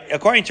 right,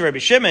 according to Rabbi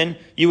Shimon,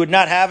 you would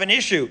not have an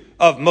issue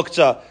of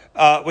muktzah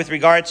with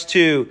regards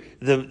to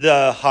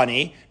the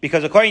honey,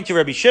 because according to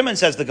Rabbi Shimon,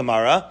 says the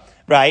Gemara,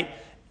 right,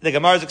 the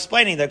Gemara is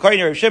explaining that according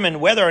to Rabbi Shimon,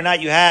 whether or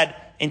not you had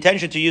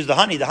intention to use the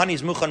honey is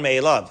muchan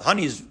me'elav.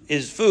 Honey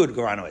is food,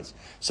 Goranowitz.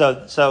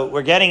 So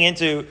we're getting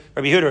into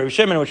Rabbi Yehuda, Rabbi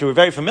Shimon, which we're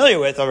very familiar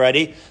with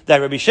already, that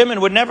Rabbi Shimon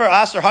would never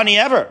ask for honey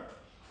ever.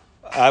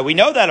 We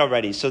know that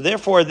already. So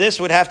therefore, this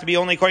would have to be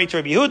only according to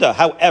Rabbi Yehuda.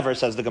 However,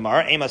 says the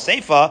Gemara, Ema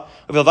Seifa,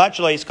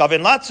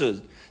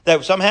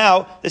 that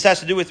somehow this has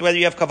to do with whether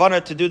you have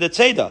kavanah to do the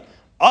tzeda.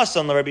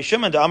 Asan Rabbi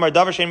Shimon to Amar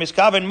Davar Shein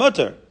Miskaven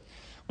Mutter.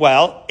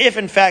 Well, if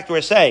in fact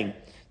we're saying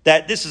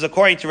that this is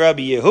according to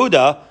Rabbi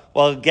Yehuda,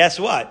 well, guess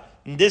what?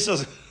 This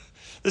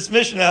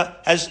Mishnah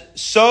has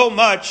so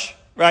much,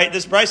 right?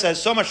 This Brisa has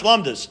so much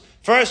lumdas.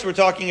 First, we're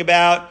talking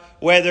about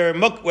whether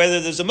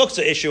there's a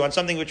muktzah issue on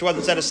something which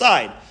wasn't set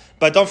aside.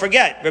 But don't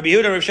forget, Rabbi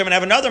Yehuda and Rabbi Shimon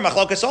have another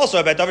machlokas also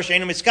about davar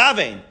she'einu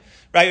miskaven.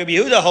 Right? Rabbi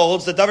Yehuda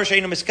holds that davar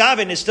she'einu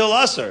miskaven is still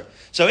aser.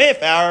 So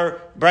if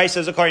our Brisa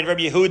is according to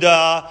Rabbi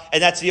Yehuda,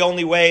 and that's the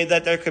only way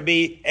that there could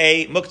be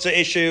a muktzah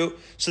issue,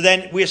 so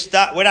then we're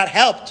not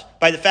helped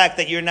by the fact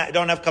that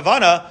don't have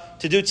kavanah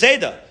to do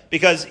tzeda.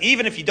 Because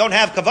even if you don't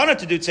have kavanah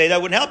to do tzeda,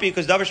 it wouldn't help you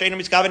because davar she'einu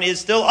miskaven is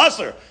still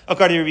aser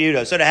according to Rabbi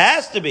Yehuda. So it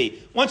has to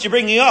be, once you're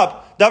bringing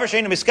up davar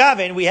she'einu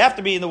miskaven, we have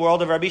to be in the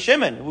world of Rabbi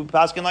Shimon. We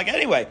paskin like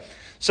anyway.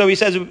 So he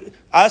says,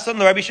 "Asan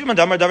Rabbi Shimon,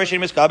 Damar Davar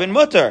Shein Miskaben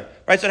Mutter."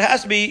 Right, so it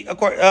has to be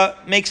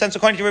make sense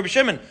according to Rabbi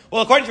Shimon.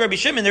 Well, according to Rabbi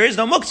Shimon, there is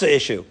no muktzah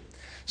issue,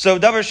 so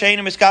Davar Shein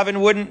Miskaben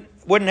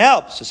wouldn't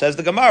help. So says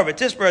the Gemara,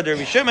 "V'tisper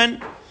Rabbi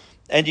Shimon,"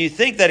 and do you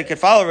think that it could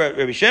follow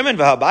Rabbi Shimon?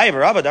 Not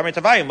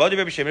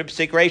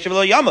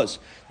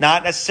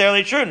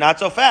necessarily true. Not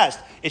so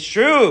fast. It's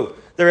true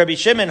that Rabbi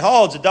Shimon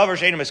holds that Davar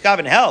Shein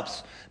Miskaben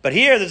helps, but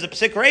here there's a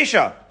psik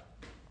reisha,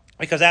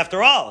 because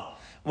after all,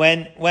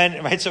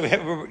 right? So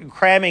we're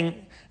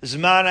cramming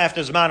Zman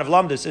after Zman of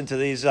Lamdus into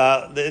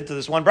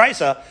this one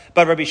brisa,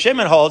 but Rabbi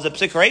Shimon holds that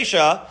Psik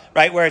Reisha,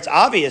 right, where it's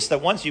obvious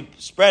that once you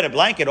spread a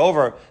blanket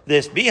over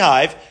this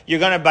beehive, you're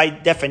going to, by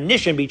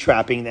definition, be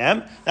trapping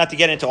them. Not to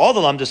get into all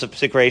the Lamdus of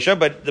Psik Reisha,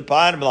 but the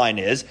bottom line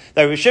is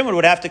that Rabbi Shimon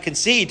would have to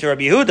concede to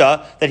Rabbi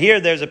Yehuda that here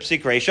there's a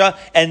Psik Reisha,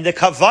 and the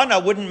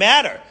kavana wouldn't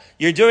matter.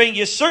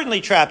 You're certainly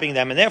trapping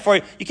them, and therefore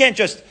you can't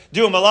just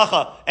do a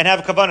malacha and have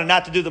a kavanah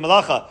not to do the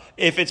malacha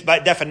if it's by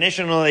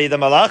definitionally the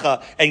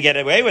malacha and get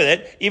away with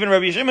it. Even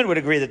Rabbi Shimon would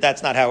agree that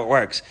that's not how it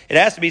works. It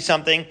has to be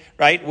something,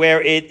 right,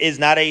 where it is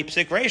not a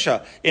psik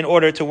reisha in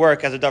order to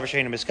work as a davar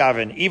she'eino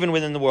miskaven, even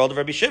within the world of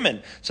Rabbi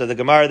Shimon. So the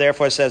Gemara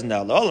therefore says,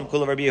 no, lo'olam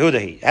kula Rabbi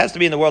Yehuda. It has to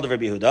be in the world of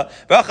Rabbi Yehuda.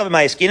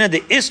 The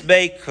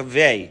isbei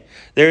kavei.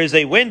 There is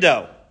a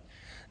window.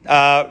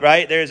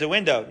 Right? There is a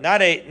window,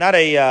 not a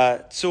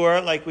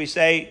tzur, like we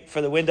say for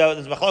the window.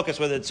 There's machlokas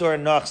whether the tzur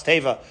and Noach's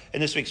teva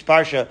in this week's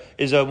parsha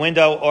is a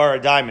window or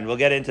a diamond. We'll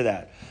get into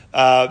that.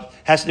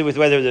 Has to do with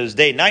whether there's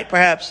day and night,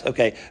 perhaps.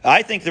 Okay,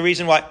 I think the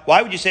reason why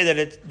would you say that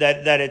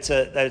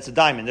it's a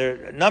diamond? There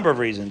are a number of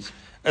reasons,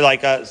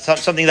 like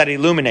something that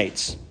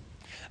illuminates.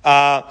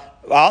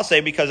 I'll say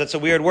because it's a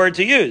weird word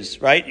to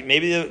use, right?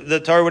 Maybe the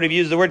Torah would have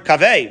used the word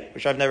kaveh,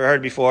 which I've never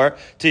heard before,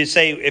 to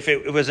say if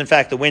it was in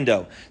fact the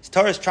window. The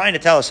Torah is trying to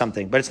tell us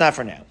something, but it's not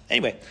for now.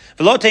 Anyway,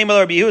 v'lo teimel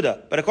Rabbi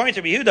Yehuda. But according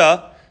to Rabbi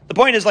Yehuda, the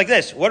point is like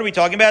this. What are we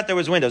talking about? There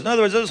was windows. In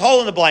other words, there was a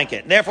hole in the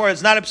blanket. And therefore,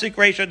 it's not a psik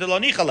reisha de lo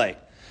nichale.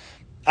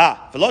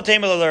 V'lo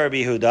teimel Rabbi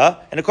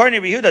Yehuda. And according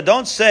to Rabbi Yehuda,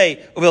 don't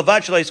say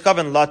uvilvad shelo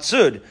yiskaven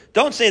latzud.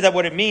 Don't say that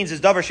what it means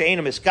is davar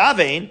she'eino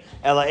miskaven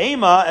ela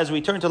ema. As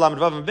we turn to Lamed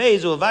Vav and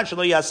Beis, uvilvad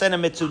shelo yasena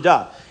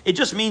mitzuda. It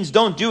just means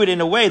don't do it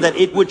in a way that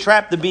it would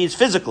trap the bees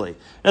physically.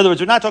 In other words,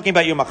 we're not talking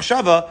about your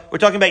machshava. We're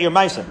talking about your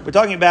ma'isa. We're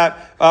talking about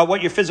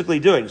what you're physically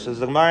doing. So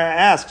the Gemara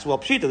asks, well,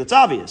 pshita, that's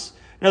obvious.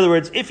 In other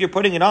words, if you're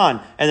putting it on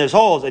and there's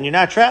holes and you're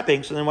not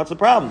trapping, so then what's the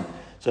problem?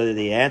 So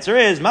the answer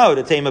is, you might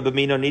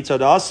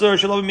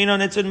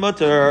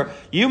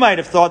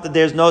have thought that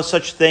there's no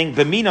such thing.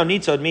 B'mino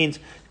nitzod means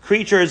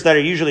creatures that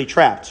are usually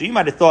trapped. So you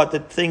might have thought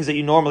that things that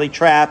you normally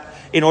trap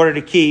in order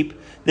to keep,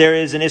 there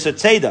is an isot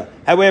tzeda.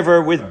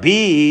 However, with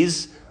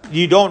bees,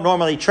 you don't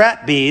normally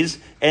trap bees,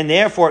 and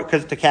therefore,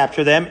 because to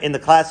capture them in the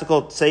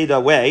classical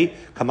tzeda way,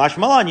 kamash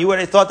malan, you would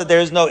have thought that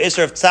there is no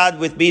isser of tzad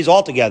with bees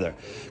altogether.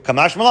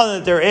 Kamash malan,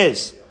 that there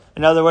is.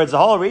 In other words, the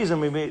whole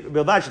reason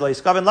bilvad shelo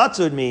yiskaven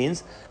latzud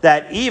means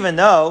that even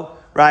though,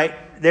 right,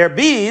 they're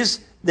bees,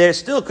 there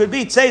still could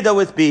be tzeda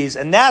with bees,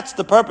 and that's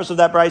the purpose of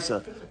that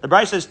brisa. The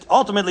brisa is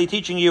ultimately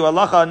teaching you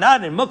halacha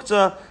not in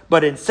muktzah,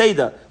 but in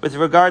tzeda, with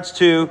regards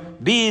to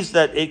bees,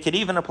 that it can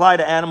even apply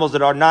to animals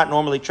that are not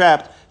normally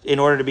trapped in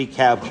order to be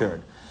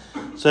captured.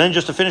 So then,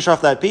 just to finish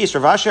off that piece,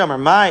 Rav Ashi Amar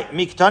Mai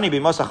Miktani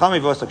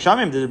b'Mosachami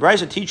v'Osachshamim. Did the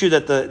brisa teach you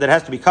that that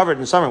has to be covered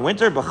in summer and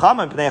winter?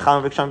 B'Chama p'nei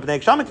Chama v'Kshamim p'nei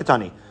Kshamim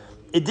Katani.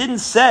 It didn't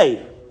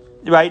say,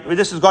 right?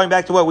 This is going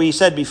back to what we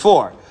said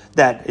before,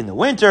 that in the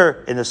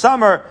winter, in the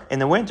summer, in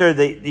the winter,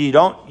 they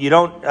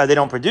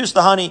don't produce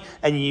the honey,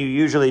 and you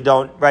usually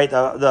don't, right?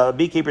 The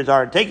beekeepers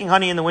aren't taking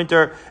honey in the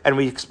winter, and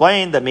we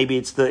explained that maybe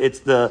it's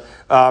the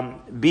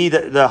bee,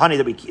 the honey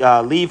that we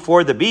leave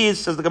for the bees.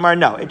 Says the Gemara,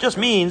 no, it just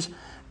means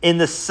in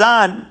the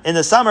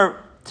summer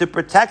to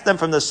protect them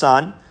from the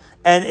sun,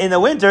 and in the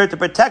winter to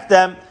protect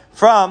them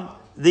from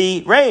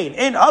the rain.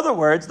 In other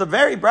words, the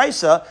very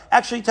brisa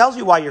actually tells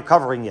you why you're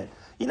covering it.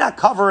 You're not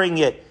covering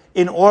it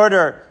in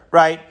order,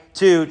 right,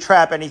 to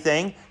trap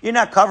anything. You're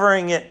not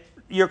covering it.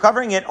 You're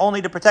covering it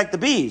only to protect the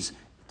bees,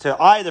 to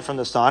either from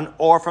the sun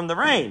or from the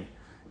rain.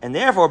 And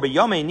therefore,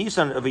 b'yomei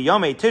Nisan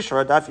v'yomei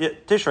Tishrei,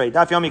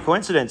 daf yomi,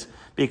 coincidence,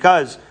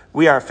 because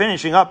we are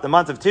finishing up the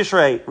month of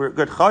Tishrei.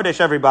 Good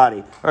Chodesh,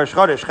 everybody. Rosh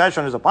Chodesh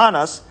Cheshvan is upon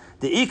us.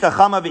 The Ika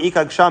Chama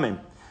v'Ika Gshamim.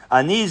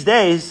 On these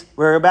days,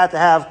 we're about to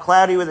have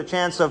cloudy with a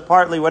chance of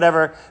partly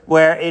whatever,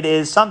 where it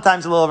is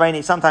sometimes a little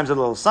rainy, sometimes a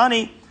little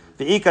sunny.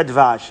 V'ika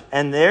Dvash.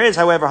 And there is,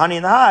 however, honey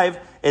in the hive,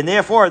 and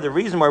therefore the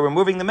reason why we're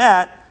moving the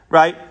mat,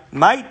 right,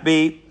 might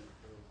be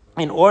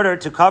in order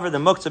to cover the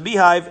muktzah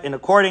beehive, and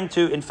according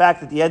to, in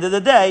fact, at the end of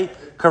the day,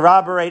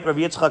 corroborate Rav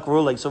Yitzchak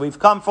ruling. So we've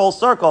come full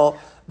circle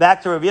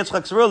back to Rav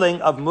Yitzchak's ruling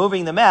of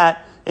moving the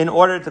mat in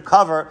order to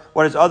cover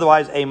what is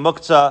otherwise a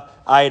muktzah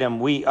item.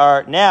 We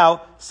are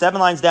now 7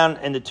 lines down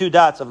in the 2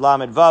 dots of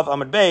Lamed Vav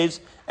Amud Beis,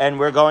 and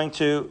we're going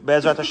to,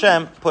 Be'ezrat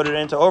Hashem, put it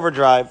into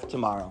overdrive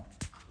tomorrow.